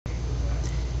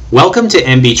Welcome to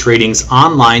MB Trading's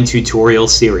online tutorial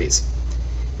series.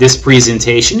 This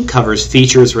presentation covers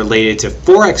features related to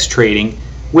Forex trading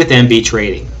with MB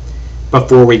Trading.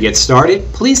 Before we get started,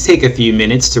 please take a few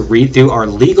minutes to read through our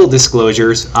legal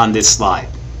disclosures on this slide.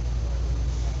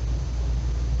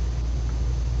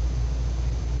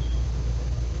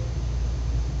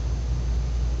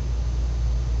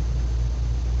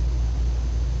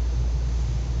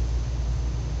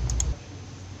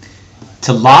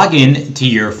 To log in to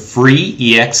your free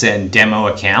EXN demo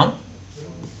account,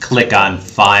 click on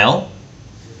File,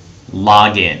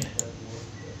 Login.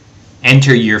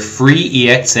 Enter your free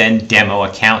EXN demo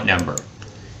account number.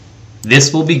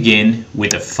 This will begin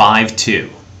with a 52.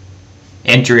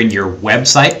 Enter in your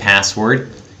website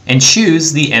password and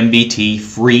choose the MBT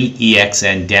free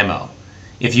EXN demo.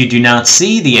 If you do not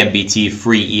see the MBT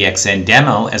free EXN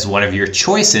demo as one of your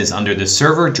choices under the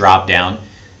server dropdown,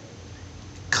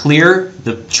 clear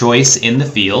the choice in the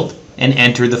field and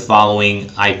enter the following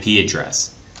IP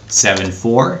address: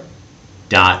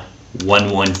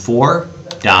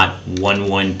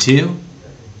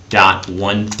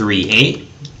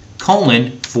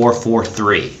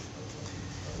 74.114.112.138:443.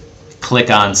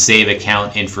 Click on Save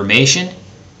Account Information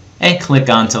and click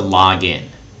on to log in.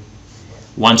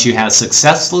 Once you have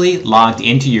successfully logged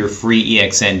into your free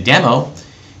EXN demo,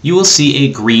 you will see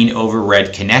a green over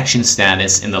red connection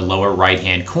status in the lower right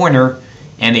hand corner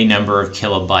and a number of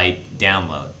kilobyte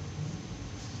download.